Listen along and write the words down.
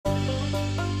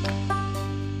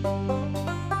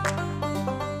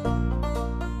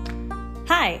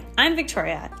I'm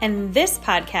Victoria, and this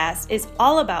podcast is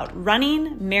all about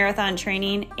running, marathon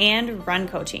training, and run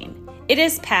coaching. It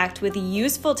is packed with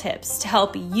useful tips to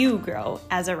help you grow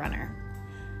as a runner.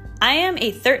 I am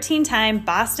a 13-time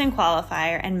Boston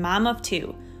qualifier and mom of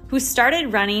two who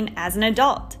started running as an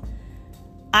adult.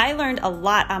 I learned a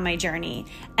lot on my journey,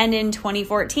 and in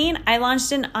 2014, I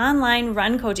launched an online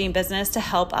run coaching business to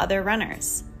help other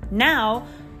runners. Now,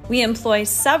 we employ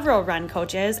several run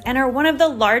coaches and are one of the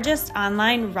largest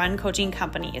online run coaching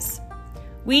companies.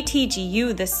 We teach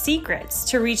you the secrets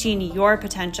to reaching your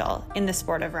potential in the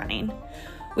sport of running.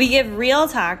 We give real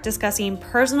talk discussing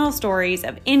personal stories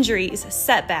of injuries,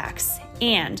 setbacks,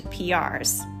 and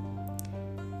PRs.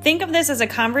 Think of this as a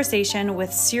conversation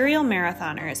with serial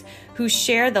marathoners who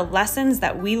share the lessons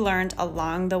that we learned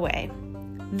along the way.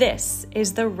 This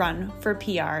is the Run for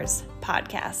PRs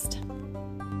podcast.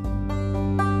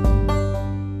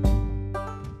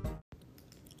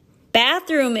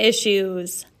 Bathroom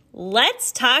issues.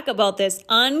 Let's talk about this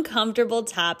uncomfortable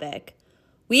topic.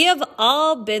 We have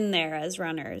all been there as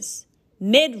runners.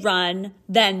 Mid-run,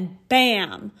 then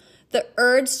bam, the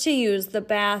urge to use the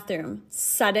bathroom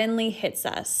suddenly hits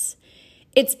us.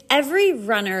 It's every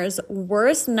runner's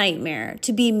worst nightmare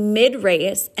to be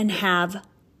mid-race and have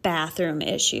bathroom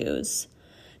issues.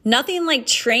 Nothing like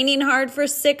training hard for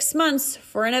 6 months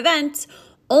for an event,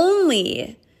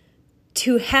 only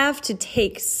to have to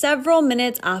take several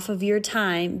minutes off of your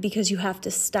time because you have to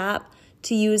stop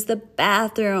to use the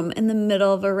bathroom in the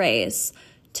middle of a race.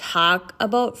 Talk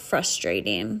about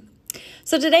frustrating.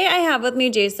 So today I have with me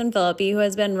Jason Philippi, who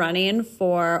has been running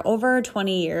for over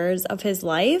 20 years of his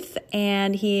life,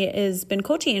 and he has been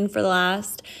coaching for the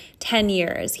last 10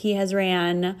 years. He has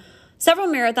ran several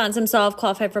marathons himself,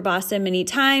 qualified for Boston many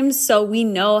times, so we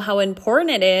know how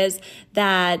important it is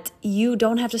that you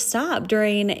don't have to stop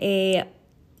during a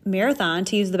marathon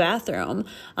to use the bathroom.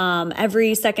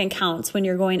 Every second counts when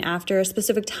you're going after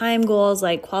specific time goals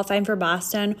like qualifying for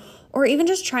Boston or even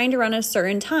just trying to run a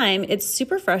certain time. It's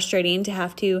super frustrating to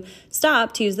have to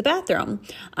stop to use the bathroom.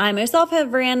 I myself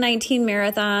have ran 19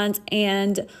 marathons,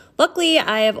 and luckily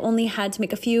I have only had to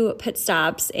make a few pit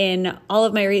stops in all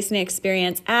of my racing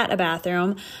experience at a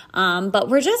bathroom. But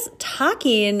we're just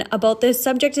talking about this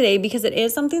subject today because it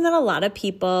is something that a lot of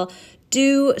people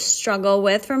do struggle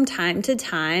with from time to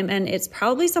time, and it's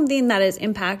probably something that has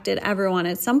impacted everyone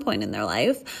at some point in their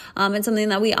life. It's something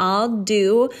that we all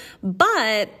do,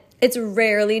 but it's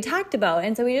rarely talked about.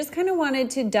 And so we just kind of wanted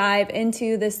to dive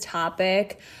into this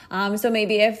topic. So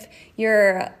maybe if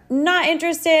you're not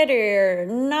interested or you're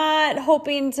not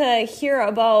hoping to hear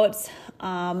about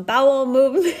bowel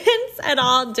movements at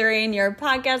all during your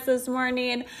podcast this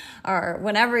morning or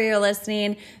whenever you're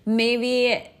listening,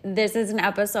 maybe this is an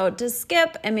episode to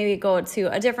skip and maybe go to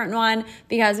a different one,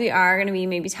 because we are going to be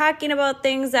maybe talking about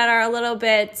things that are a little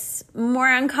bit more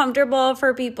uncomfortable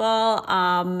for people.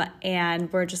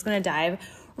 And we're just going to dive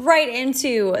right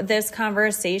into this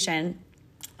conversation.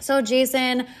 So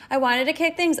Jason, I wanted to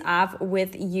kick things off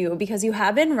with you because you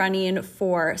have been running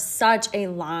for such a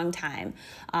long time,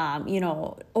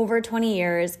 over 20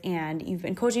 years, and you've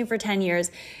been coaching for 10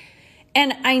 years.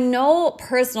 And I know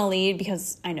personally,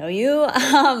 because I know you,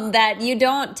 that you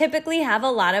don't typically have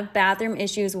a lot of bathroom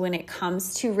issues when it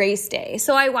comes to race day.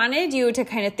 So I wanted you to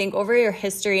kind of think over your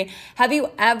history. Have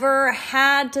you ever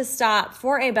had to stop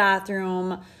for a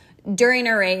bathroom during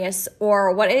a race,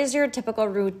 or what is your typical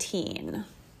routine?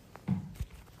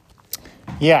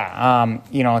 Yeah,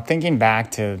 thinking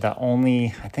back to the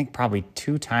only, I think probably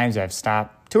 2 times I've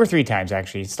stopped, 2 or 3 times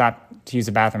actually, stopped to use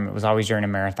the bathroom. It was always during a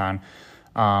marathon.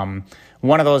 2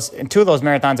 of those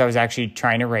marathons I was actually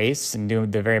trying to race and do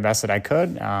the very best that I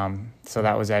could. So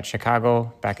that was at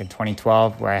Chicago back in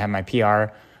 2012 where I had my PR.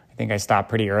 I think I stopped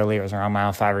pretty early. It was around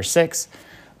mile 5 or 6.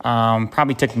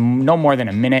 Probably took no more than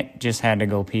a minute, just had to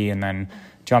go pee and then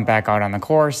jump back out on the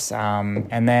course.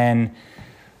 And then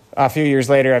a few years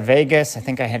later at Vegas, I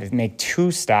think I had to make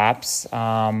 2 stops,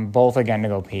 both again to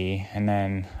go pee. And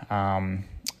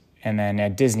then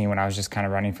at Disney, when I was just kind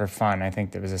of running for fun, I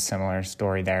think there was a similar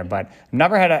story there. But I've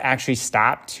never had to actually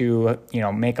stop to,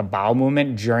 make a bowel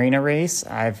movement during a race.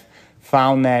 I've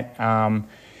found that I've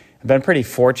been pretty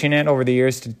fortunate over the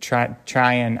years to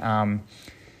try and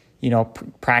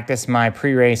practice my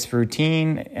pre-race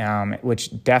routine,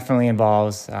 which definitely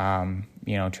involves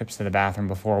trips to the bathroom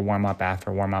before warm-up,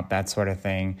 after warm-up, that sort of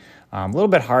thing. A little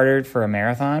bit harder for a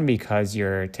marathon because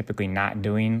you're typically not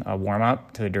doing a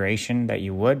warm-up to the duration that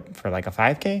you would for like a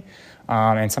 5K.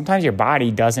 And sometimes your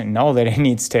body doesn't know that it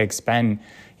needs to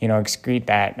excrete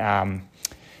that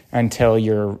until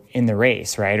you're in the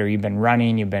race, right? Or you've been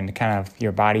running,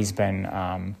 your body's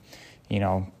been,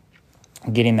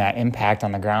 getting that impact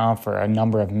on the ground for a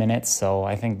number of minutes. So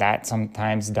I think that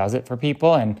sometimes does it for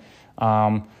people. And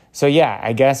so, yeah,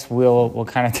 I guess we'll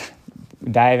kind of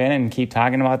dive in and keep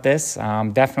talking about this.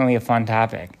 Definitely a fun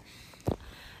topic.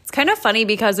 It's kind of funny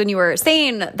because when you were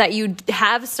saying that you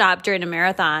have stopped during a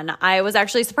marathon, I was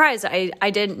actually surprised. I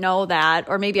didn't know that,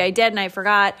 or maybe I did and I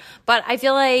forgot. But I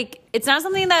feel like it's not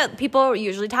something that people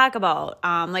usually talk about.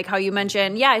 Like how you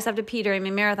mentioned, yeah, I stopped to pee during my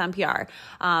marathon PR.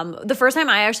 The first time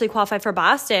I actually qualified for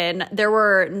Boston, there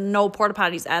were no porta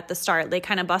potties at the start. They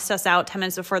kind of bust us out 10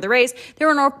 minutes before the race. There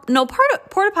were no porta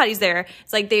potties there.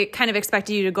 It's like they kind of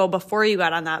expected you to go before you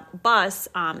got on that bus.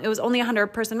 It was only a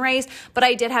 100-person race, but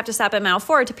I did have to stop at mile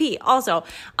 4 to pee. Also,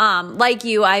 like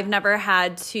you, I've never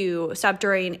had to stop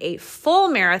during a full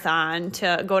marathon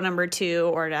to go number 2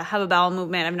 or to have a bowel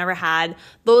movement. I've never had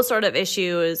those sort of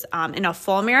issues in a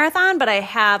full marathon, but I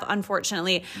have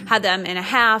unfortunately had them in a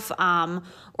half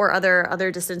or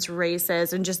other distance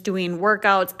races and just doing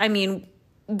workouts. I mean,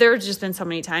 there's just been so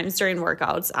many times during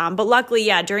workouts. But luckily,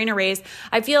 yeah, during a race,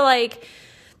 I feel like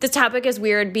this topic is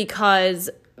weird because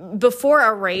before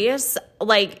a race,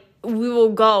 like we will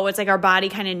go, it's like our body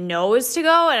kind of knows to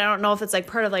go. And I don't know if it's like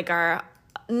part of like our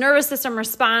nervous system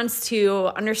response to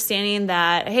understanding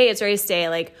that, hey, it's race day.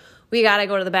 Like we got to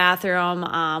go to the bathroom.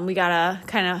 We got to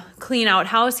kind of clean out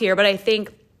house here. But I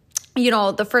think,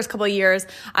 the first couple of years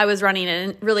I was running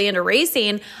and really into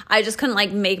racing, I just couldn't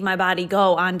like make my body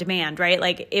go on demand, right?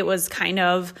 Like it was kind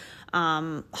of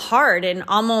hard and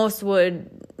almost would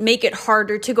make it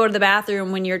harder to go to the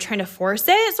bathroom when you're trying to force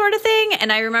it sort of thing.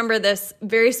 And I remember this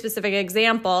very specific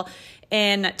example.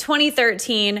 In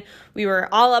 2013, we were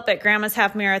all up at Grandma's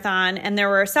Half Marathon, and there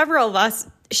were several of us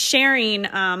sharing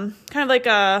kind of like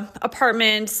a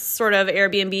apartment sort of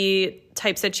Airbnb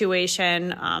type situation.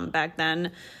 Back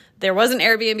then there wasn't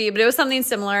Airbnb, but it was something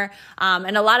similar.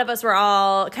 And a lot of us were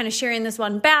all kind of sharing this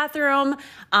one bathroom.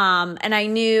 And I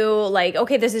knew like,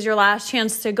 okay, this is your last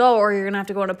chance to go, or you're going to have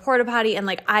to go in a porta potty. And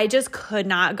like, I just could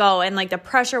not go. And like the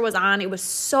pressure was on. It was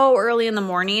so early in the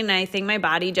morning. And I think my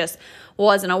body just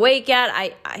wasn't awake yet.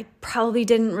 I probably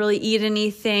didn't really eat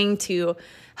anything to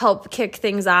help kick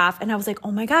things off. And I was like, oh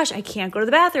my gosh, I can't go to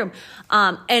the bathroom.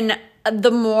 And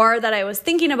the more that I was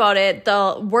thinking about it,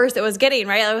 the worse it was getting,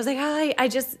 right? I was like,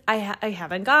 I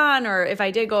haven't gone, or if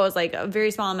I did go, it was like a very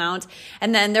small amount.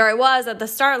 And then there I was at the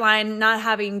start line, not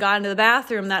having gone to the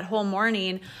bathroom that whole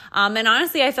morning. And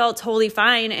honestly, I felt totally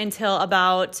fine until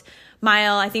about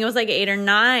mile, I think it was like 8 or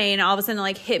 9, all of a sudden it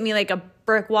like hit me like a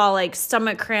brick wall, like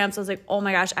stomach cramps. I was like, oh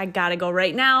my gosh, I gotta go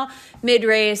right now.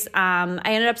 Mid-race, I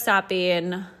ended up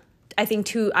stopping, I think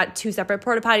two separate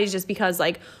porta potties, just because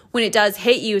like when it does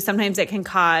hit you, sometimes it can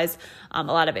cause a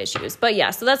lot of issues. But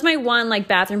yeah, so that's my one like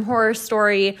bathroom horror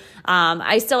story.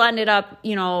 I still ended up,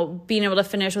 being able to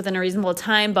finish within a reasonable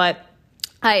time, but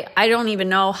I don't even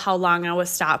know how long I was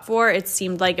stopped for. It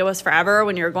seemed like it was forever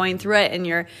when you're going through it, and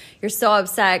you're so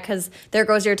upset because there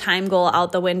goes your time goal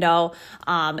out the window.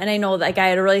 And I know like I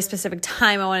had a really specific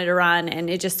time I wanted to run, and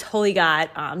it just totally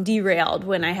got derailed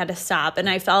when I had to stop. And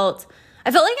I felt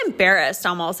like embarrassed,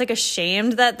 almost like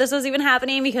ashamed that this was even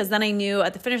happening, because then I knew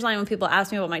at the finish line when people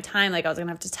asked me about my time, like I was going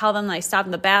to have to tell them that I stopped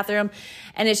in the bathroom.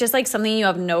 And it's just like something you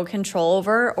have no control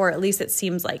over, or at least it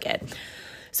seems like it.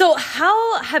 So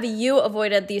how have you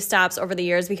avoided these stops over the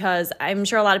years? Because I'm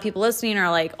sure a lot of people listening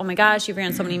are like, oh my gosh, you've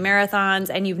ran so many marathons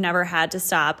and you've never had to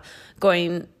stop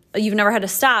during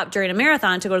a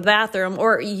marathon to go to the bathroom,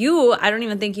 or I don't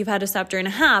even think you've had to stop during a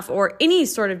half or any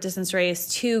sort of distance race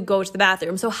to go to the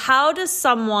bathroom. So how does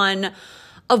someone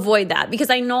avoid that? Because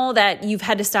I know that you've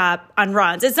had to stop on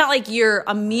runs. It's not like you're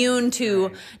immune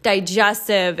to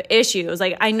digestive issues.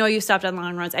 Like I know you stopped on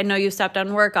long runs. I know you've stopped on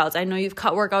workouts. I know you've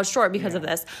cut workouts short because of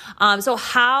this. So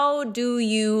how do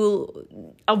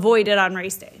you avoid it on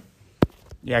race day?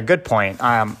 Yeah, good point.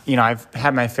 I've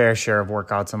had my fair share of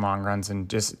workouts and long runs and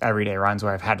just everyday runs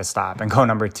where I've had to stop and go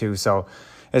number 2. So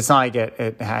it's not like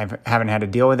I haven't had to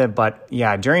deal with it. But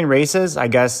yeah, during races, I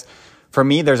guess for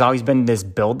me, there's always been this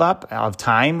buildup of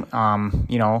time,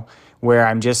 where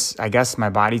I guess my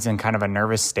body's in kind of a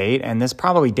nervous state. And this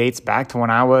probably dates back to when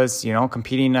I was,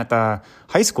 competing at the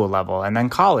high school level and then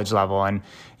college level. And,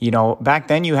 back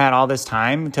then you had all this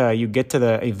time you get to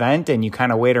the event and you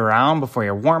kind of wait around before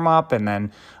your warm up and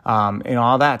then,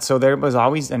 all that. So there was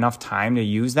always enough time to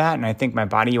use that. And I think my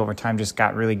body over time just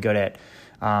got really good at,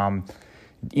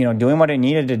 doing what it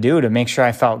needed to do to make sure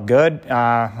I felt good when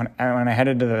I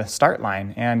headed to the start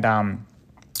line. And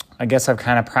I guess I've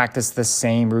kind of practiced the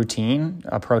same routine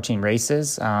approaching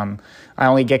races. I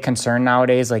only get concerned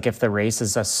nowadays, like if the race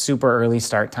is a super early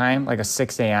start time, like a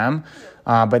 6 a.m.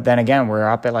 But then again, we're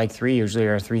up at like 3 usually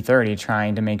or 3:30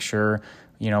 trying to make sure,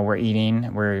 we're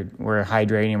eating, we're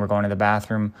hydrating, we're going to the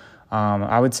bathroom.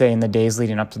 I would say in the days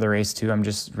leading up to the race too, I'm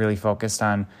just really focused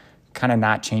on kind of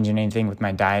not changing anything with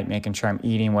my diet, making sure I'm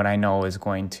eating what I know is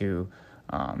going to,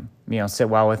 sit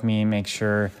well with me, make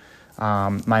sure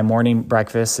my morning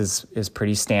breakfast is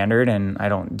pretty standard and I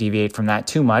don't deviate from that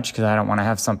too much because I don't want to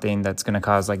have something that's going to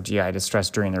cause like GI distress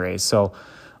during the race. So,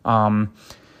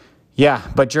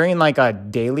 but during like a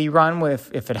daily run,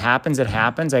 if it happens, it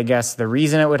happens. I guess the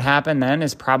reason it would happen then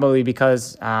is probably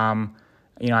because, I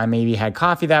maybe had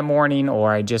coffee that morning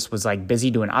or I just was like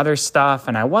busy doing other stuff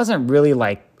and I wasn't really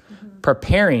like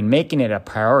making it a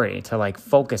priority to like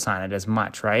focus on it as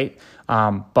much, right?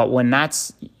 But when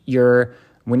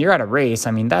you're at a race,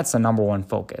 I mean, that's the number one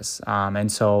focus.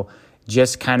 And so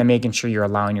just kind of making sure you're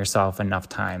allowing yourself enough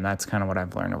time. That's kind of what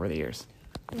I've learned over the years.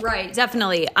 Right,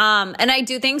 definitely. And I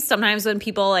do think sometimes when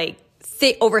people like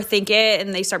overthink it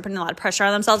and they start putting a lot of pressure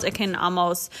on themselves, it can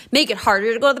almost make it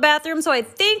harder to go to the bathroom. So I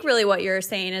think really what you're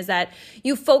saying is that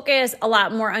you focus a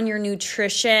lot more on your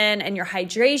nutrition and your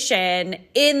hydration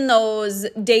in those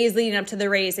days leading up to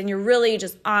the race, and you're really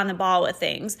just on the ball with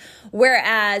things.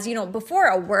 Whereas, before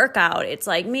a workout, it's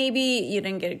like maybe you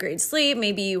didn't get a great sleep,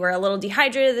 maybe you were a little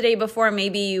dehydrated the day before,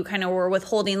 maybe you kind of were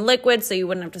withholding liquids so you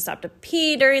wouldn't have to stop to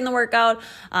pee during the workout.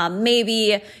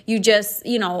 Maybe you just,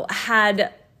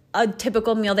 had a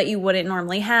typical meal that you wouldn't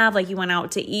normally have, like you went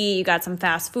out to eat, you got some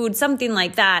fast food, something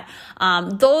like that.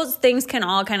 Those things can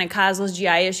all kind of cause those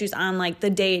GI issues on like the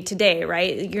day to day,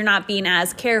 right? You're not being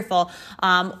as careful.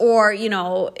 Or,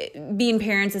 being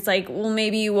parents, it's like, well,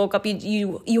 maybe you woke up,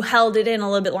 you held it in a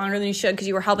little bit longer than you should because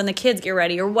you were helping the kids get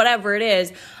ready or whatever it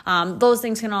is. Those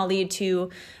things can all lead to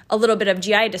a little bit of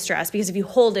GI distress because if you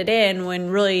hold it in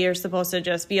when really you're supposed to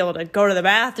just be able to go to the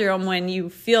bathroom when you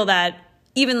feel that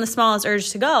even the smallest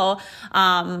urge to go,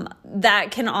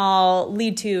 that can all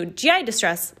lead to GI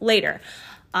distress later.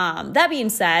 That being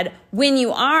said, when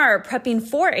you are prepping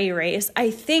for a race,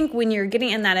 I think when you're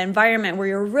getting in that environment where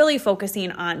you're really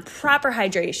focusing on proper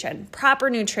hydration, proper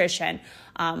nutrition,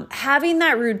 having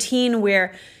that routine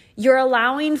where you're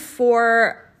allowing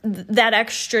for that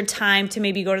extra time to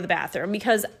maybe go to the bathroom,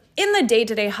 because in the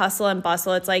day-to-day hustle and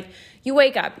bustle, it's like you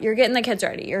wake up, you're getting the kids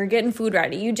ready, you're getting food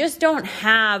ready. You just don't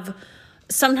have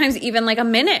sometimes even like a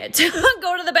minute to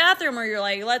go to the bathroom or you're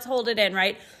like, let's hold it in,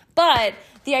 right? But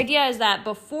the idea is that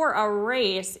before a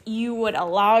race, you would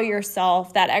allow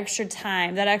yourself that extra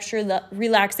time, that extra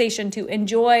relaxation to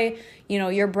enjoy,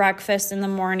 your breakfast in the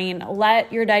morning,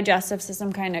 let your digestive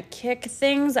system kind of kick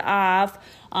things off,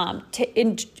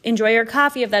 to enjoy your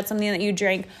coffee if that's something that you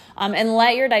drink, and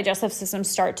let your digestive system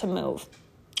start to move.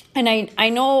 And I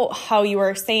know how you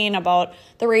were saying about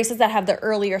the races that have the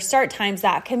earlier start times,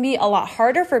 that can be a lot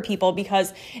harder for people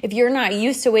because if you're not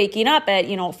used to waking up at,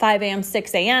 5 a.m.,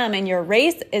 6 a.m. and your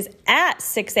race is at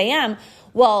 6 a.m.,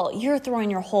 well, you're throwing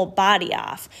your whole body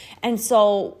off. And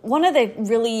so one of the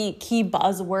really key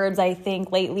buzzwords I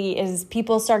think lately is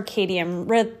people's circadian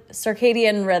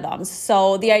rhythms.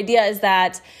 So the idea is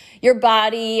that your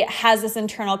body has this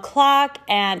internal clock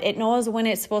and it knows when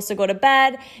it's supposed to go to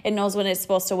bed. It knows when it's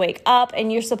supposed to wake up,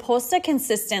 and you're supposed to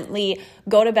consistently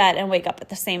go to bed and wake up at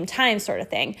the same time, sort of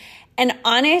thing. And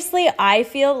honestly, I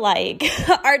feel like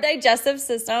our digestive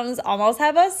systems almost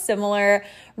have a similar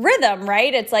rhythm,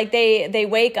 right? It's like they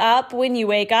wake up when you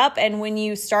wake up, and when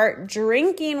you start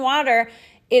drinking water,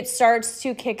 it starts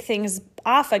to kick things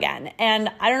off again.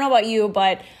 And I don't know about you,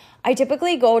 but I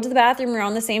typically go to the bathroom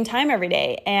around the same time every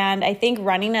day. And I think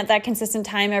running at that consistent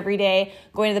time every day,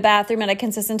 going to the bathroom at a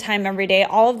consistent time every day,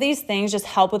 all of these things just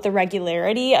help with the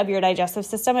regularity of your digestive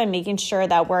system and making sure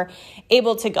that we're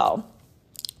able to go.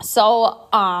 So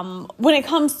when it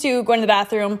comes to going to the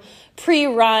bathroom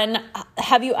pre-run,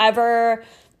 have you ever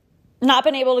not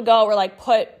been able to go or like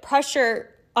put pressure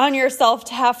on yourself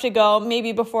to have to go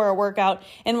maybe before a workout?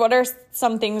 And what are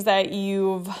some things that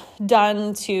you've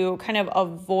done to kind of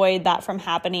avoid that from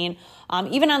happening,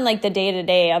 even on like the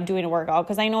day-to-day of doing a workout?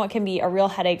 Because I know it can be a real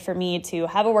headache for me to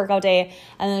have a workout day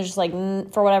and then just like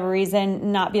for whatever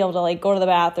reason not be able to like go to the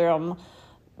bathroom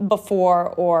before,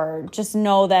 or just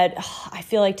know that I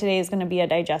feel like today is going to be a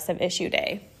digestive issue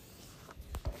day.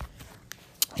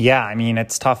 Yeah, I mean,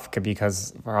 it's tough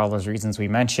because for all those reasons we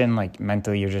mentioned, like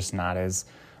mentally you're just not as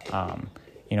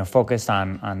focused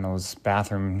on those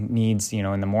bathroom needs,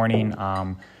 in the morning.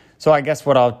 So I guess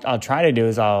what I'll try to do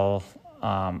is I'll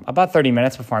about 30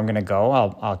 minutes before I'm going to go,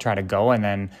 I'll try to go. And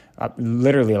then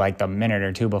literally like the minute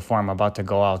or two before I'm about to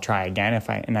go, I'll try again.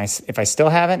 If I still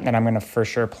haven't, then I'm going to for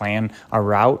sure plan a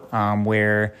route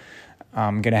where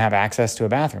I'm going to have access to a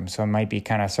bathroom. So it might be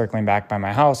kind of circling back by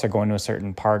my house or going to a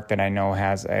certain park that I know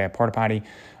has a porta potty.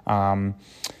 And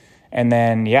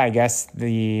then, I guess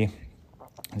the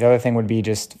other thing would be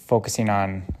just focusing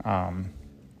on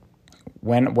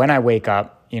when I wake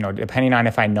up, depending on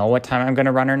if I know what time I'm going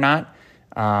to run or not,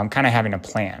 kind of having a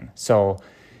plan. So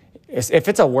if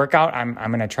it's a workout, I'm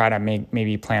going to try to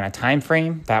maybe plan a time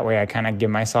frame. That way I kind of give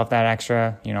myself that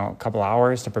extra, a couple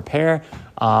hours to prepare.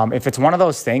 If it's one of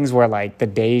those things where like the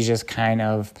day's just kind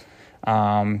of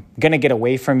going to get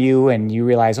away from you and you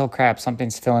realize, oh crap,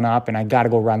 something's filling up and I got to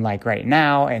go run like right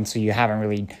now. And so you haven't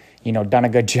really, done a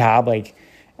good job like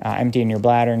emptying your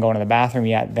bladder and going to the bathroom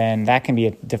yet, then that can be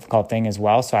a difficult thing as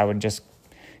well. So I would just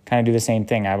kind of do the same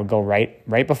thing. I would go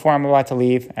right before I'm about to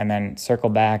leave and then circle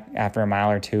back after a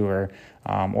mile or two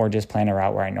or just plan a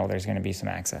route where I know there's going to be some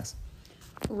access.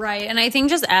 Right. And I think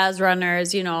just as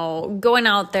runners, going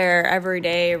out there every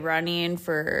day running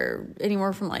for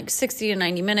anywhere from like 60 to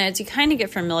 90 minutes, you kind of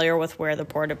get familiar with where the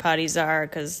porta potties are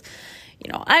because,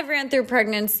 I've ran through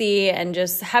pregnancy and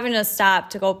just having to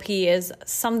stop to go pee is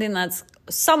something that's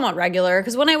somewhat regular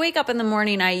because when I wake up in the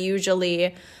morning, I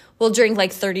usually will drink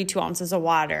like 32 ounces of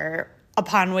water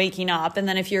upon waking up. And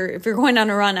then if you're going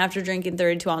on a run after drinking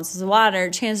 32 ounces of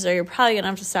water, chances are you're probably going to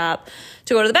have to stop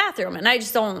to go to the bathroom. And I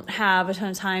just don't have a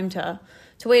ton of time to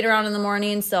wait around in the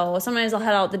morning. So sometimes I'll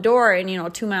head out the door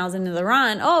and, 2 miles into the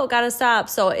run, got to stop.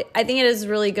 So I think it is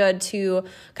really good to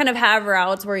kind of have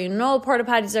routes where porta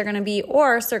potties are going to be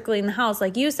or circling the house,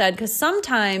 like you said, because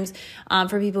sometimes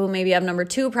for people who maybe have number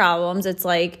 2 problems, it's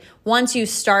like once you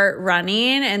start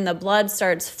running and the blood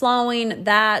starts flowing,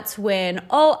 that's when,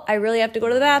 I really have to go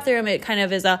to the bathroom. It kind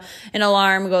of is an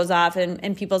alarm goes off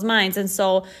in people's minds. And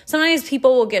so sometimes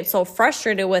people will get so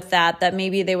frustrated with that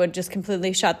maybe they would just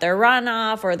completely shut their run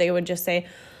off or they would just say,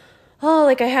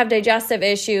 I have digestive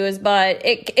issues, but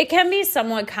it can be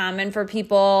somewhat common for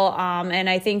people. And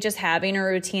I think just having a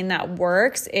routine that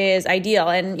works is ideal.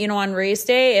 And, on race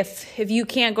day, if you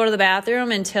can't go to the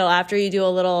bathroom until after you do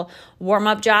a little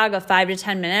warm-up jog of 5 to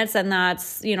 10 minutes, then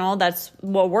that's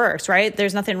what works, right?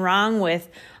 There's nothing wrong with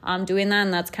doing that.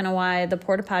 And that's kind of why the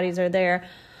porta potties are there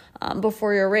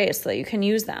before your race so that you can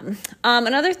use them.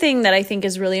 Another thing that I think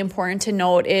is really important to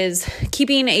note is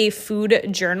keeping a food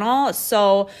journal.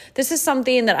 So this is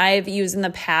something that I've used in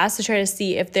the past to try to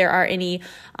see if there are any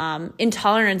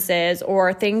intolerances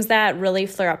or things that really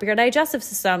flare up your digestive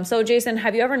system. So Jason,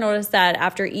 have you ever noticed that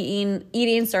after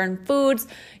eating certain foods,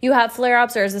 you have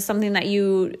flare-ups, or is this something that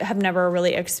you have never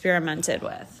really experimented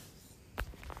with?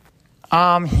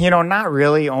 Not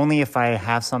really, only if I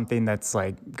have something that's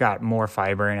like got more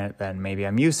fiber in it than maybe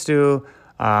I'm used to,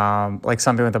 like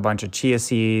something with a bunch of chia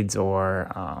seeds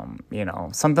or,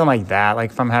 something like that.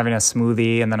 Like if I'm having a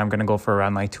smoothie and then I'm going to go for a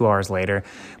run like 2 hours later.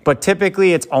 But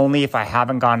typically it's only if I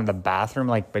haven't gone to the bathroom,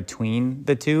 like between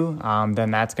the two,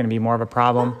 then that's going to be more of a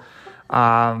problem.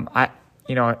 My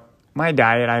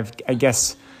diet,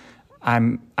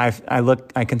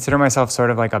 I consider myself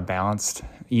sort of like a balanced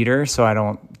eater, so I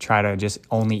don't try to just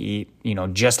only eat,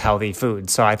 just healthy food.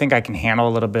 So I think I can handle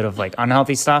a little bit of like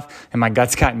unhealthy stuff, and my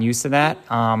gut's gotten used to that.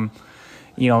 And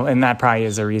that probably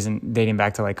is a reason dating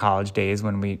back to like college days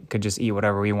when we could just eat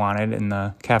whatever we wanted in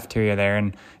the cafeteria there,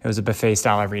 and it was a buffet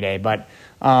style every day. But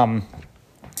I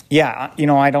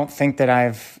don't think that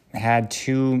I've had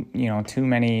too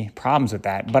many problems with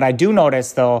that. But I do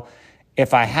notice though,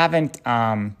 if I haven't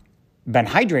been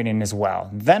hydrating as well,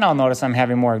 then I'll notice I'm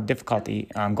having more difficulty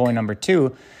going number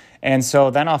 2. And so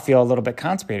then I'll feel a little bit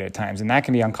constipated at times, and that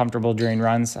can be uncomfortable during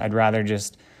runs. I'd rather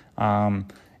just, not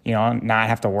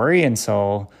have to worry. And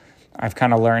so I've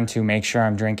kind of learned to make sure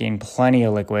I'm drinking plenty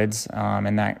of liquids,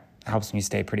 and that helps me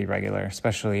stay pretty regular,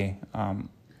 especially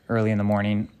early in the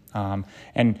morning.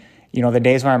 The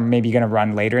days where I'm maybe going to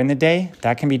run later in the day,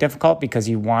 that can be difficult because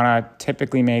you want to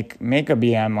typically make a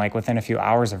BM like within a few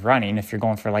hours of running if you're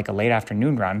going for like a late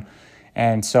afternoon run.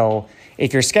 And so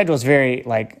if your schedule is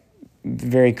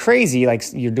very crazy, like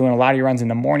you're doing a lot of your runs in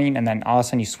the morning and then all of a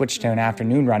sudden you switch to an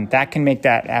afternoon run, that can make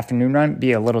that afternoon run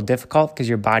be a little difficult because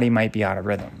your body might be out of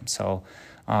rhythm. So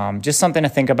just something to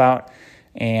think about.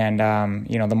 And,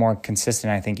 the more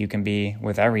consistent I think you can be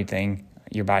with everything,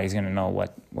 your body's going to know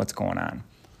what's going on.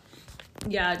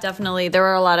 Yeah, definitely. There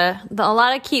were a lot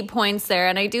of key points there.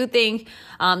 And I do think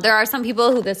there are some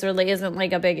people who this really isn't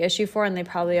like a big issue for, and they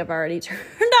probably have already turned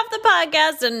off the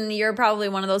podcast, and you're probably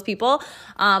one of those people.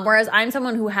 Whereas I'm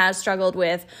someone who has struggled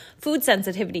with food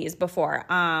sensitivities before.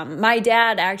 My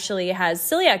dad actually has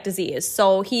celiac disease.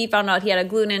 So he found out he had a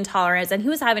gluten intolerance, and he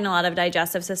was having a lot of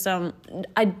digestive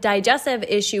digestive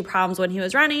issue problems when he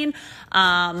was running.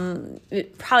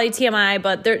 Probably TMI,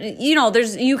 but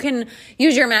you can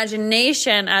use your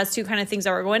imagination as to kind of things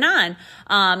that were going on.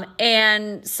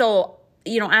 And so,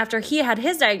 after he had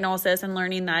his diagnosis and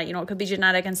learning that, it could be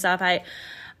genetic and stuff,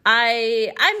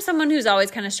 I'm someone who's always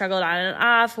kind of struggled on and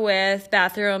off with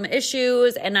bathroom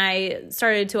issues, and I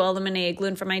started to eliminate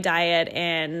gluten from my diet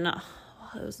in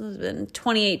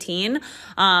 2018,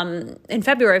 in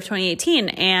February of 2018.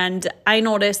 And I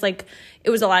noticed it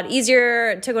was a lot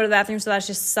easier to go to the bathroom. So that's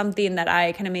just something that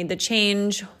I kind of made the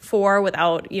change for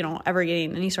without, ever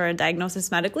getting any sort of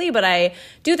diagnosis medically. But I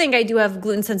do think I do have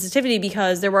gluten sensitivity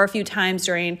because there were a few times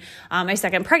during my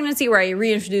second pregnancy where I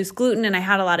reintroduced gluten and I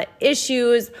had a lot of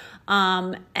issues.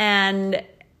 And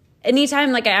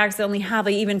anytime I accidentally have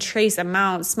even trace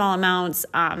amounts, small amounts,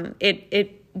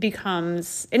 it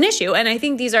becomes an issue. And I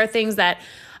think these are things that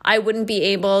I wouldn't be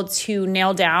able to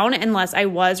nail down unless I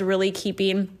was really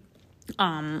keeping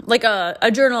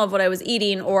a journal of what I was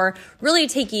eating, or really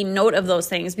taking note of those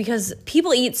things, because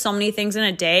people eat so many things in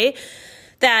a day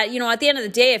that, at the end of the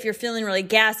day, if you're feeling really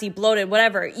gassy, bloated,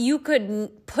 whatever, you could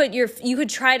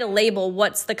try to label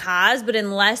what's the cause, but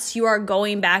unless you are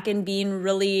going back and being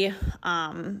really,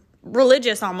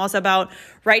 religious almost about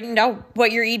writing down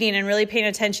what you're eating and really paying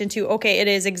attention to, okay, it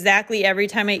is exactly every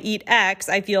time I eat X,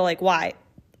 I feel like Y.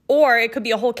 Or it could be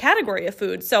a whole category of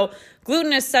food. So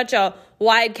gluten is such a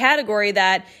wide category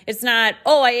that it's not,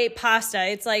 I ate pasta.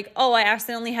 It's I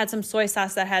accidentally had some soy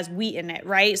sauce that has wheat in it,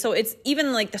 right? So it's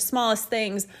even the smallest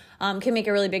things can make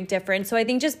a really big difference. So I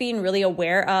think just being really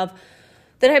aware of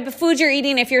the type of food you're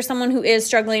eating, if you're someone who is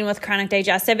struggling with chronic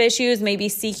digestive issues, maybe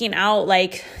seeking out,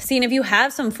 seeing if you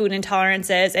have some food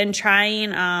intolerances and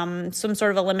trying some sort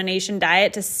of elimination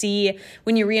diet to see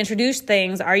when you reintroduce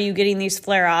things, are you getting these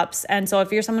flare-ups? And so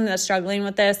if you're someone that's struggling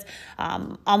with this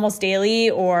almost daily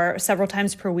or several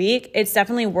times per week, it's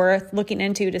definitely worth looking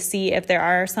into to see if there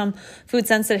are some food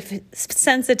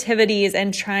sensitivities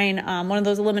and trying one of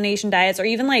those elimination diets, or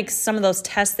even some of those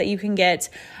tests that you can get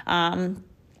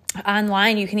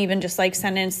online. You can even just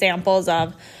send in samples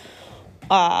of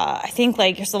I think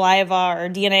your saliva or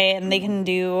DNA, and they can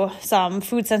do some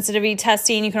food sensitivity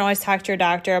testing. You can always talk to your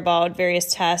doctor about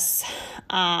various tests.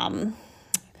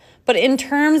 But in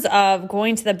terms of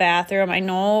going to the bathroom, I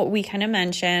know we kind of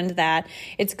mentioned that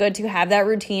it's good to have that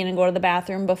routine and go to the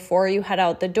bathroom before you head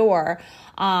out the door.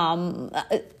 So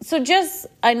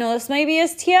I know this maybe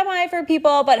is TMI for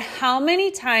people, but how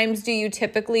many times do you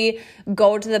typically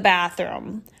go to the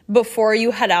bathroom before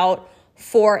you head out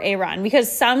for a run? Because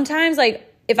sometimes,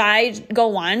 if I go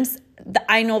once,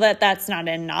 I know that that's not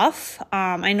enough.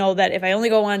 I know that if I only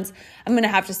go once, I'm going to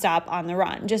have to stop on the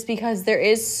run, just because there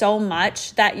is so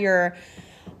much that your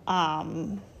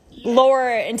lower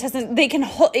intestine,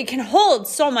 it can hold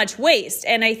so much waste.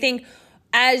 And I think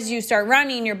as you start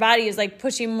running, your body is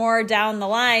pushing more down the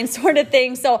line sort of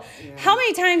thing. So how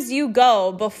many times do you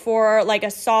go before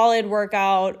a solid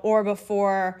workout or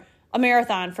before a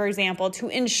marathon, for example, to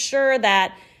ensure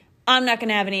that I'm not going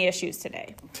to have any issues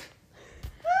today?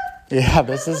 Yeah,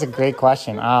 this is a great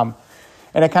question. And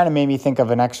it kind of made me think of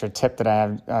an extra tip that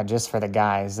I have just for the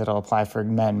guys that'll apply for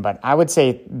men. But I would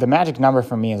say the magic number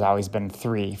for me has always been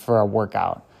 3 for a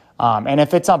workout. And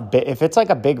if it's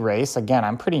a big race, again,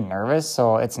 I'm pretty nervous,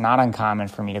 so it's not uncommon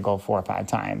for me to go 4 or 5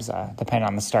 times, depending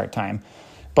on the start time.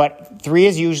 But 3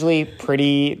 is usually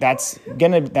pretty. That's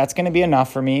gonna be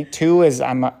enough for me. 2 is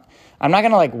I'm not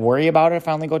gonna worry about it if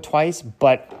I only go twice,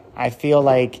 but I feel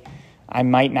like I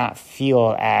might not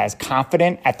feel as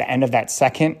confident at the end of that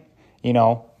second,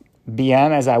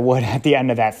 BM as I would at the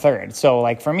end of that third.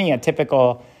 So for me, a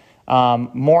typical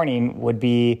morning would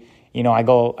be, I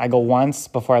go once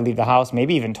before I leave the house,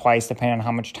 maybe even twice, depending on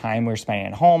how much time we're spending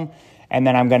at home. And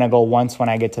then I'm going to go once when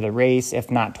I get to the race, if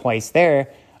not twice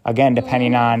there, again,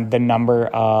 depending on the number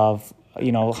of,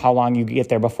 how long you get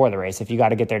there before the race. If you got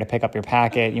to get there to pick up your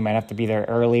packet, you might have to be there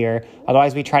earlier.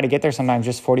 Otherwise, we try to get there sometimes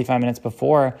just 45 minutes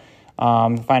before,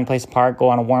 find a place to park, go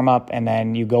on a warm up, and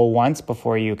then you go once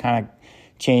before you kind of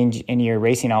change in your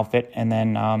racing outfit, and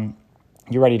then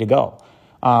you're ready to go.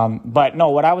 But no,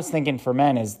 what I was thinking for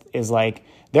men is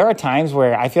there are times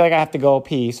where I feel like I have to go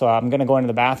pee, so I'm going to go into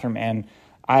the bathroom and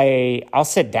I'll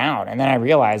sit down, and then I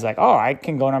realize I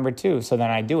can go number 2. So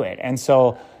then I do it. And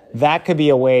so that could be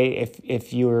a way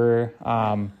if you're,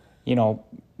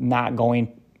 not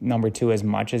going number 2 as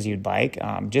much as you'd like.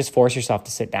 Just force yourself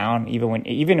to sit down, even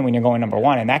when you're going number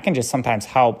 1, and that can just sometimes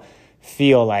help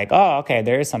feel like, oh, okay,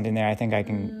 there is something there. I think I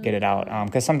can get it out.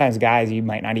 Because sometimes guys, you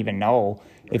might not even know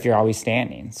if you're always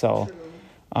standing. So,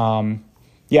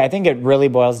 I think it really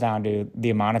boils down to the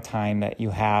amount of time that you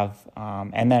have,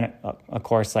 and then of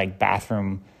course like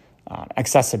bathroom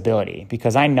accessibility.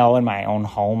 Because I know in my own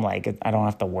home, like I don't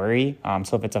have to worry.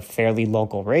 So if it's a fairly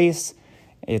local race,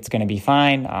 it's going to be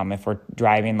fine. If we're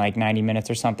driving like 90 minutes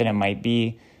or something, it might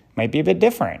be a bit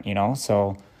different,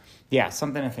 So, yeah,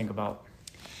 something to think about.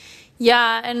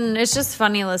 Yeah, and it's just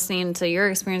funny listening to your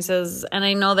experiences, and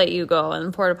I know that you go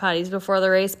in porta potties before the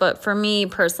race, but for me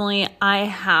personally, I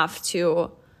have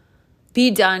to be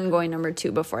done going number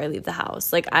 2 before I leave the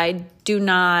house. Like, I do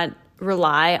not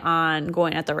rely on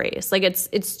going at the race. Like,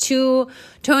 it's too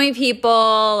many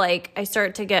people. Like, I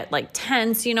start to get like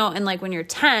tense, and like when you're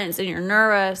tense and you're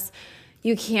nervous,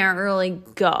 you can't really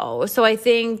go. So I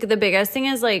think the biggest thing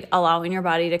is like allowing your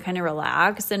body to kind of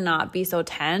relax and not be so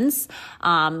tense.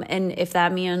 And if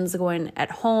that means going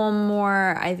at home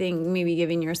more, I think maybe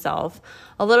giving yourself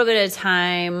a little bit of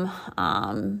time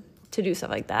to do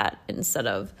stuff like that instead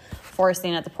of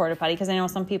forcing at the porta potty. Because I know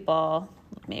some people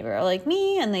maybe are like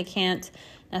me and they can't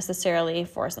necessarily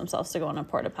force themselves to go in a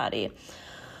porta potty.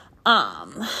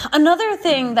 Another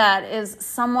thing that is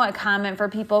somewhat common for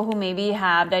people who maybe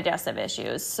have digestive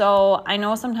issues. So I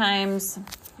know sometimes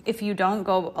if you don't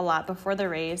go a lot before the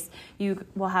race, you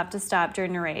will have to stop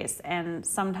during the race. And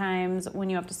sometimes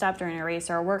when you have to stop during a race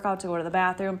or a workout to go to the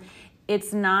bathroom,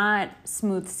 it's not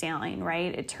smooth sailing,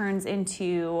 right? It turns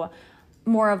into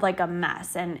more of like a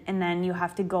mess, and then you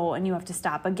have to go and you have to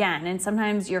stop again. And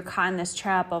sometimes you're caught in this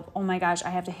trap of, oh my gosh, I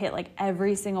have to hit like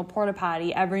every single porta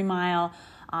potty every mile.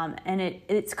 And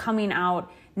it's coming out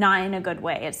not in a good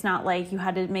way. It's not like you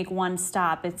had to make one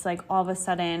stop. It's like all of a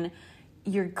sudden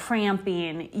you're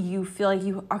cramping. You feel like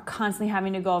you are constantly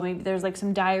having to go. Maybe there's like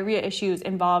some diarrhea issues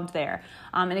involved there.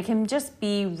 And it can just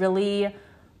be really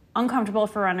uncomfortable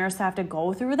for runners to have to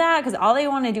go through that, because all they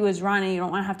want to do is run and you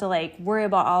don't want to have to like worry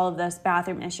about all of this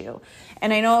bathroom issue.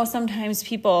 And I know sometimes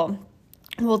people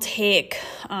will take,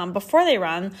 before they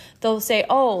run, they'll say,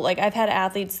 oh, like I've had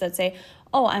athletes that say,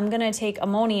 oh, I'm going to take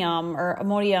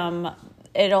Imodium,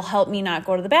 it'll help me not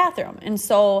go to the bathroom. And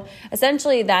so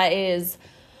essentially that is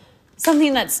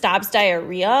something that stops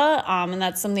diarrhea, and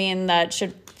that's something that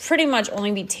should pretty much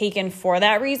only be taken for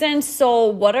that reason. So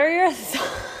what are your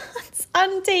thoughts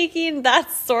on taking that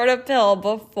sort of pill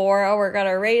before a workout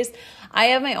or race? I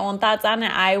have my own thoughts on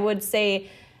it. I would say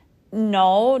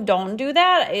no, don't do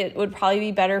that. It would probably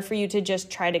be better for you to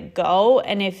just try to go.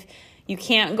 And if you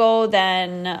can't go,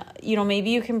 then,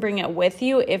 maybe you can bring it with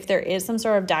you if there is some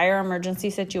sort of dire emergency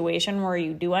situation where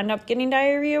you do end up getting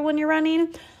diarrhea when you're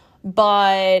running.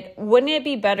 But wouldn't it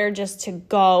be better just to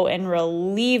go and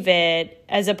relieve it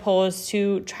as opposed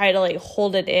to try to like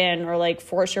hold it in or like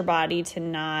force your body to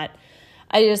not?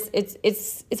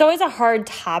 It's always a hard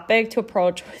topic to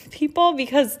approach with people,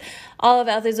 because all of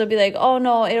athletes will be like, oh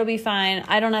no, it'll be fine.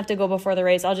 I don't have to go before the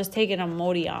race. I'll just take an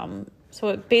Imodium. So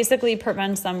it basically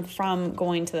prevents them from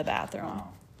going to the bathroom.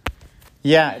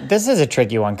 Yeah, this is a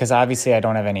tricky one because obviously I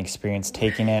don't have any experience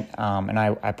taking it, and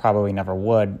I probably never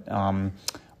would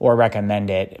or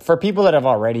recommend it. For people that have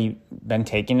already been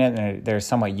taking it and they're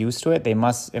somewhat used to it, it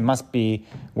must be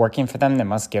working for them. That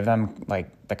must give them like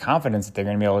the confidence that they're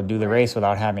going to be able to do the race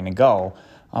without having to go.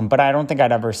 But I don't think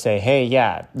I'd ever say, hey,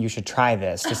 yeah, you should try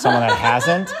this to someone that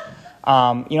hasn't.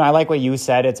 I like what you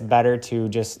said. It's better to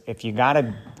just, if you got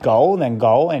to go, then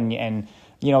go. And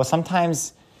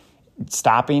sometimes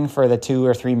stopping for the 2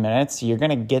 or 3 minutes, you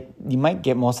might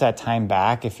get most of that time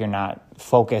back if you're not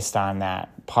focused on that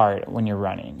part when you're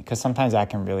running, because sometimes that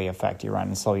can really affect your run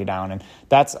and slow you down. And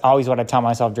that's always what I tell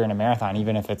myself during a marathon,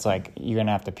 even if it's like you're going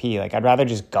to have to pee. Like, I'd rather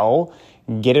just go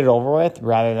and get it over with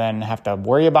rather than have to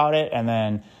worry about it. And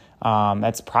then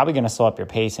that's probably going to slow up your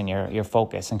pace and your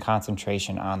focus and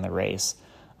concentration on the race.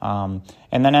 And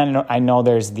then I know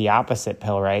there's the opposite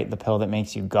pill, right? The pill that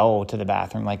makes you go to the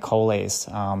bathroom, like Colace.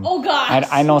 Oh gosh!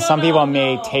 I know some people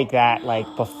may take that like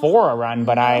before a run,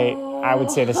 but I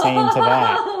would say the same to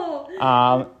that.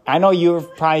 I know you're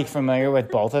probably familiar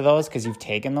with both of those because you've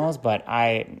taken those, but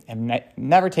I have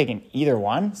never taken either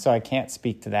one, so I can't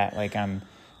speak to that like I'm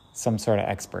some sort of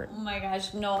expert. Oh my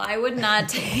gosh, no, I would not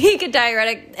take a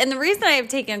diuretic. And the reason I have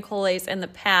taken Colace in the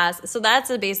past, so that's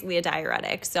basically a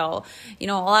diuretic. So, a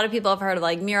lot of people have heard of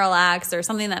like Miralax or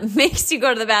something that makes you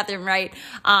go to the bathroom, right?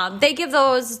 They give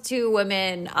those to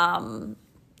women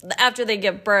after they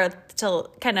give birth to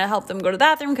kind of help them go to the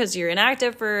bathroom because you're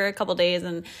inactive for a couple days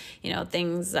and,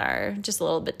 things are just a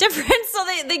little bit different. So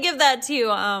they give that to you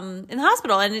in the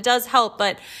hospital, and it does help.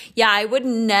 But yeah, I would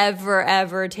never,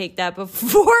 ever take that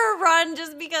before a run,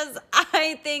 just because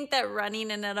I think that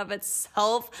running in and of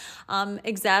itself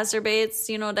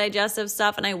exacerbates, digestive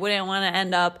stuff. And I wouldn't want to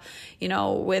end up,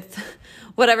 with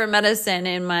whatever medicine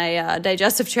in my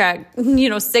digestive tract,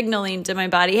 signaling to my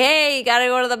body, hey, you got to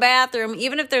go to the bathroom.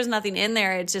 Even if there's nothing in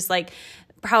there, it's just like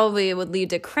probably it would lead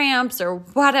to cramps or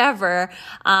whatever.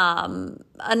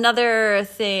 Another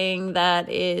thing that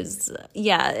is,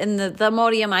 in the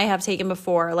Imodium I have taken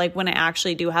before, like when I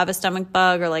actually do have a stomach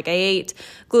bug, or like I ate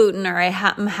gluten, or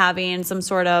I'm having some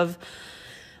sort of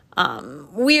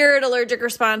weird allergic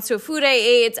response to a food I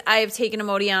ate, I've taken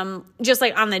Imodium just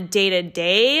like on the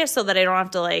day-to-day, so that I don't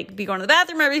have to like be going to the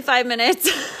bathroom every 5 minutes.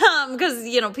 Because,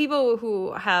 people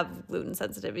who have gluten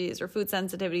sensitivities or food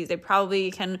sensitivities, they probably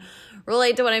can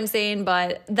relate to what I'm saying,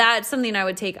 but that's something I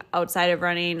would take outside of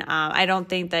running. I don't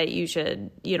think that you should,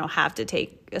 have to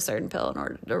take a certain pill in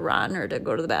order to run or to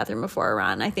go to the bathroom before a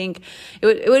run. I think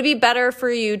it would be better for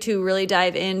you to really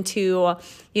dive into,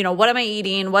 what am I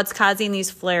eating? What's causing these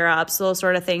flare-ups? Those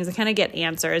sort of things, and kind of get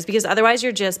answers, because otherwise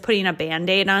you're just putting a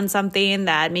Band-Aid on something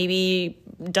that maybe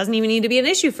doesn't even need to be an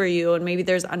issue for you. And maybe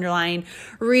there's underlying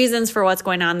reasons for what's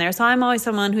going on there. So I'm always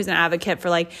someone who's an advocate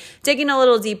for like digging a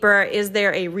little deeper. Is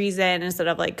there a reason, instead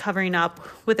of like covering up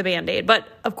with a Band-Aid? But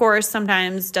of course,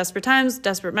 sometimes desperate times,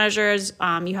 desperate measures,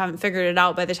 you haven't figured it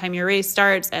out by the time your race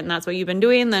starts, and that's what you've been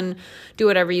doing, then do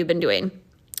whatever you've been doing.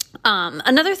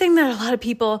 Another thing that a lot of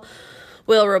people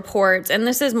will report, and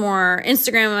this is more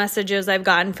Instagram messages I've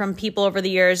gotten from people over the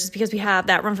years, just because we have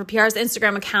that Run for PR's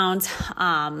Instagram account.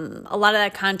 A lot of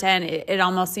that content, it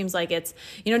almost seems like it's,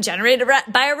 generated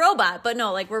by a robot, but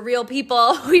no, like we're real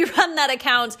people. We run that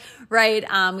account, right?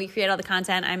 We create all the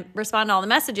content. I respond to all the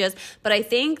messages, but I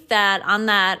think that on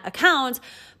that account,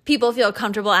 people feel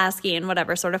comfortable asking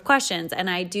whatever sort of questions. And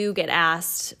I do get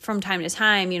asked from time to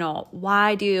time,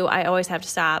 why do I always have to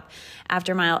stop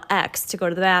after mile X to go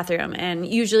to the bathroom? And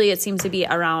usually it seems to be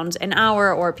around an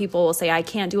hour, or people will say, I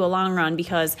can't do a long run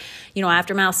because,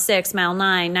 after mile 6, mile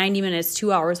 9, 90 minutes,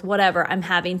 2 hours, whatever, I'm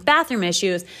having bathroom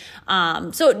issues.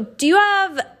 So do you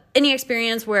have any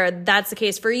experience where that's the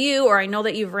case for you? Or I know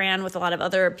that you've ran with a lot of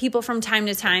other people from time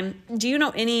to time. Do you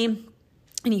know any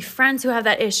friends who have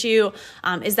that issue?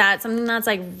 Is that something that's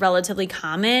like relatively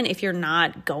common if you're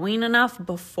not going enough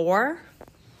before?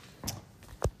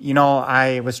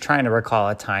 I was trying to recall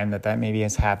a time that maybe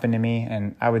has happened to me,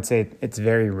 and I would say it's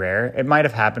very rare. It might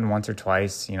have happened once or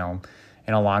twice, in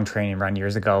a long training run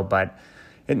years ago, but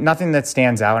nothing that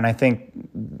stands out. And I think,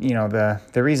 the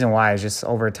reason why is just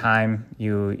over time,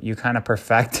 you kind of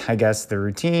perfect, I guess, the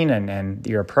routine and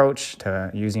your approach to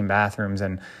using bathrooms.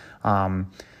 And,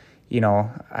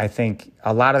 I think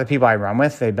a lot of the people I run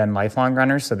with, they've been lifelong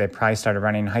runners, so they probably started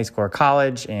running in high school or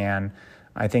college, and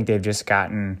I think they've just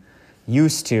gotten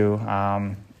used to,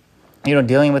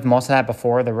 dealing with most of that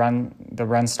before the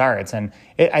run starts. And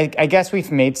I guess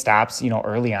we've made stops,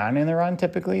 early on in the run,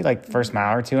 typically, like first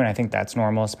mile or two, and I think that's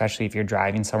normal, especially if you're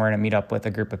driving somewhere to meet up with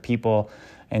a group of people.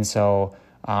 And so,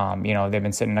 they've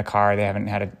been sitting in a car, they haven't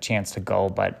had a chance to go.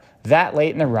 But that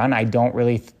late in the run, I don't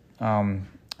really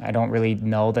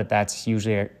know that that's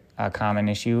usually a common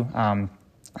issue.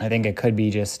 I think it could be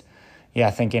just,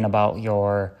 thinking about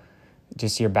your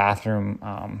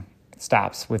bathroom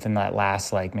stops within that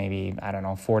last, maybe,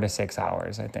 4 to 6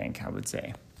 hours, I would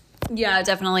say. Yeah,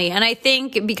 definitely. And I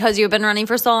think because you've been running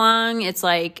for so long, it's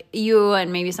like you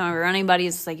and maybe some of your running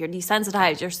buddies, it's like you're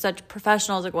desensitized. You're such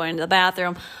professionals at going to the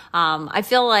bathroom. I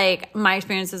feel like my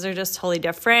experiences are just totally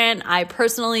different. I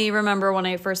personally remember when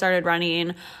I first started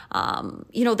running,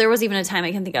 there was even a time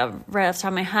I can think of right off the top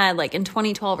of my head, like in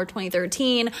 2012 or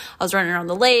 2013, I was running around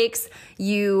the lakes.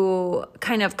 You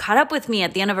kind of caught up with me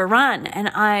at the end of a run, and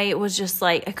I was just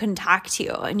like, I couldn't talk to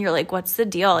you. And you're like, what's the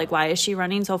deal? Like, why is she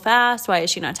running so fast? Why is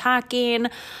she not talking?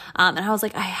 And I was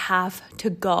like, I have to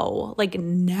go, like,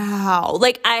 now.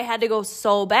 Like, I had to go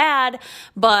so bad,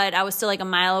 but I was still like a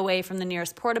mile away from the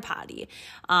nearest porta potty.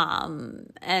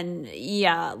 And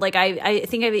yeah, like I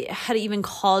think I had even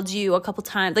called you a couple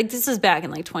times. Like, this is back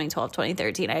in like 2012,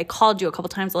 2013. I called you a couple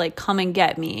times to like come and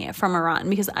get me from a run,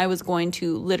 because I was going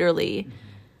to literally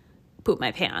poop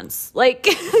my pants. Like,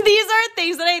 these are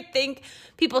things that I think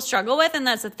people struggle with. And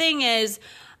that's the thing is,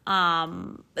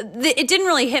 it didn't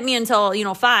really hit me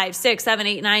until, 5, 6, 7,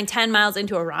 8, 9, 10 miles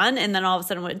into a run. And then all of a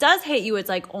sudden when it does hit you, it's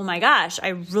like, oh my gosh, I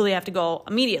really have to go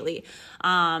immediately.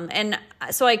 And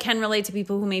so I can relate to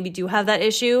people who maybe do have that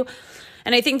issue.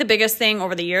 And I think the biggest thing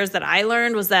over the years that I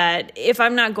learned was that if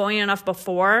I'm not going enough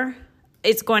before,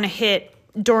 it's going to hit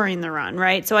during the run,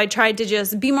 right? So I tried to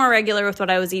just be more regular with what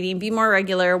I was eating, be more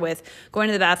regular with going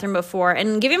to the bathroom before,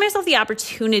 and giving myself the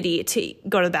opportunity to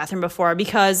go to the bathroom before,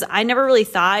 because I never really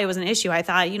thought it was an issue. I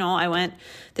thought, I went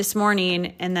this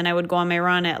morning and then I would go on my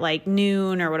run at like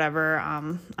noon or whatever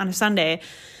on a Sunday.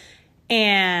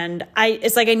 And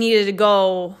it's like I needed to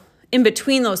go in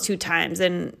between those two times.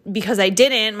 And because I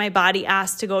didn't, my body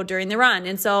asked to go during the run.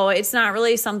 And so it's not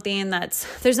really something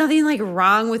there's nothing like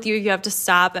wrong with you. You have to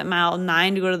stop at mile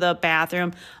 9 to go to the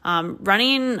bathroom.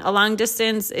 Running a long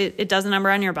distance, it does a number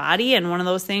on your body. And one of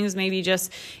those things maybe just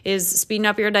is speeding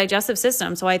up your digestive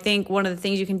system. So I think one of the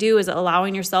things you can do is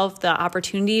allowing yourself the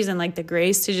opportunities and like the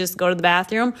grace to just go to the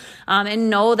bathroom, and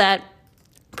know that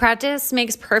practice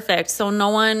makes perfect. So no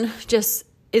one just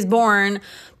is born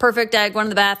perfect at going to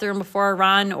the bathroom before a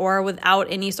run or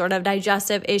without any sort of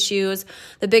digestive issues.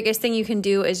 The biggest thing you can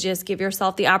do is just give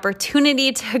yourself the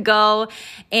opportunity to go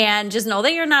and just know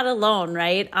that you're not alone,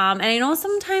 right? And I know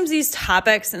sometimes these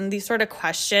topics and these sort of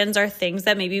questions are things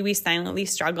that maybe we silently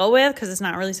struggle with because it's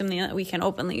not really something that we can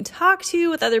openly talk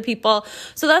to with other people.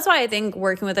 So that's why I think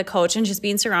working with a coach and just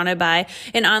being surrounded by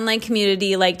an online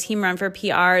community like Team Run for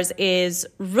PRs is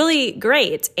really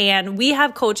great. And we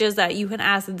have coaches that you can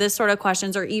ask this sort of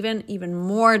questions or even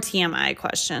more TMI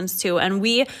questions too. And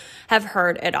we have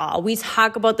heard it all. We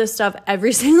talk about this stuff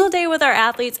every single day with our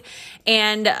athletes,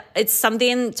 and it's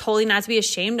something totally not to be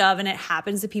ashamed of, and it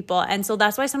happens to people. And so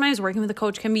that's why sometimes working with a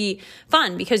coach can be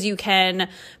fun, because you can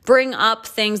bring up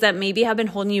things that maybe have been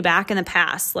holding you back in the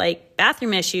past, like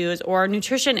bathroom issues or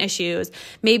nutrition issues.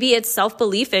 Maybe it's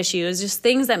self-belief issues, just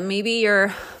things that maybe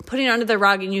you're putting under the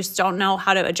rug and you just don't know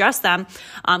how to address them.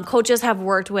 Coaches have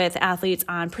worked with athletes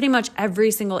on pretty much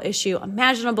every single issue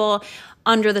imaginable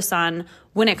under the sun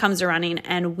when it comes to running,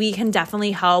 and we can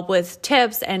definitely help with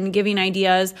tips and giving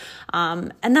ideas.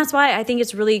 And that's why I think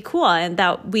it's really cool and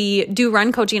that we do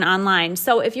run coaching online.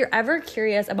 So if you're ever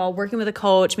curious about working with a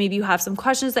coach, maybe you have some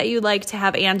questions that you'd like to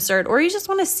have answered, or you just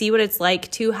want to see what it's like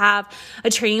to have a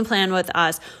training plan with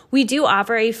us, we do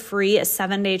offer a free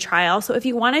 7-day trial. So if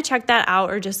you want to check that out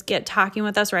or just get talking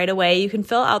with us right away, you can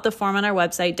fill out the form on our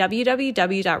website,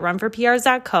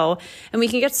 www.runforprs.co, and we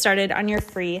can get started on your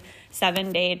free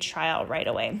 7-day trial right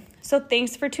away. So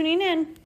thanks for tuning in.